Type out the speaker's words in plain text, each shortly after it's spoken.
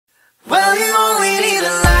Well, you only need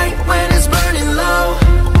a light when it's burning low.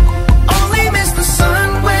 Only miss the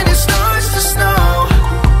sun when it starts to snow.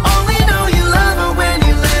 Only know you love her when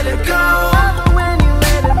you let her go.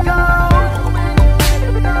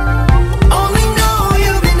 Only know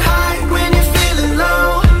you've been high when you're feeling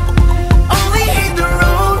low. Only hate the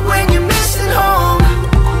road when you're missing home.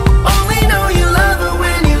 Only know you love her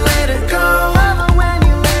when you let her go.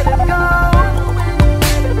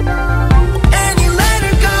 And you let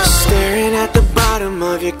her go. Staring at the bottom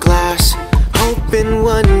of your glass, hoping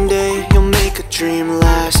one day you'll make a dream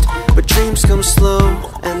last. But dreams come slow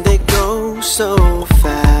and they go so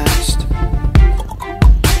fast.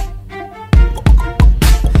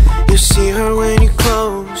 You see her when you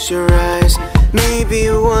close your eyes. Maybe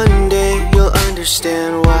one day you'll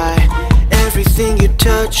understand why everything you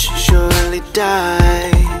touch surely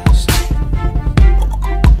dies.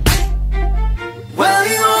 Well,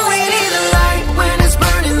 you only need a light when it's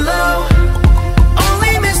burning low.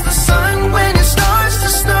 Only miss the sun when it starts to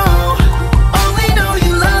snow. Only know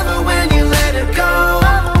you love her when you let her go.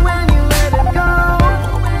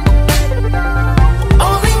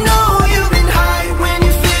 Only know you've been high when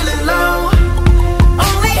you're feeling low.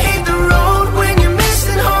 Only hate the road when you're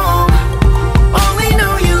missing home. Only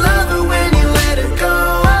know you love her when you let her go.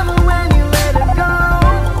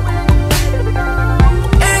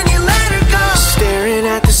 And you let her go. Staring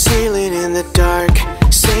at the ceiling in the dark,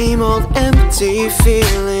 same old empty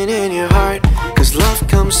feeling in your heart. Cause love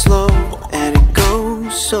comes slow and it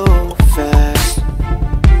goes so fast.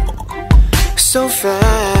 So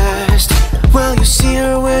fast. Well, you see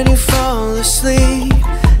her when you fall asleep.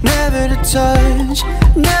 Never to touch,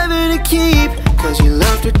 never to keep. Cause you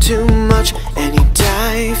loved her too much and you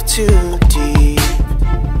dive too deep.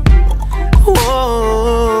 Whoa.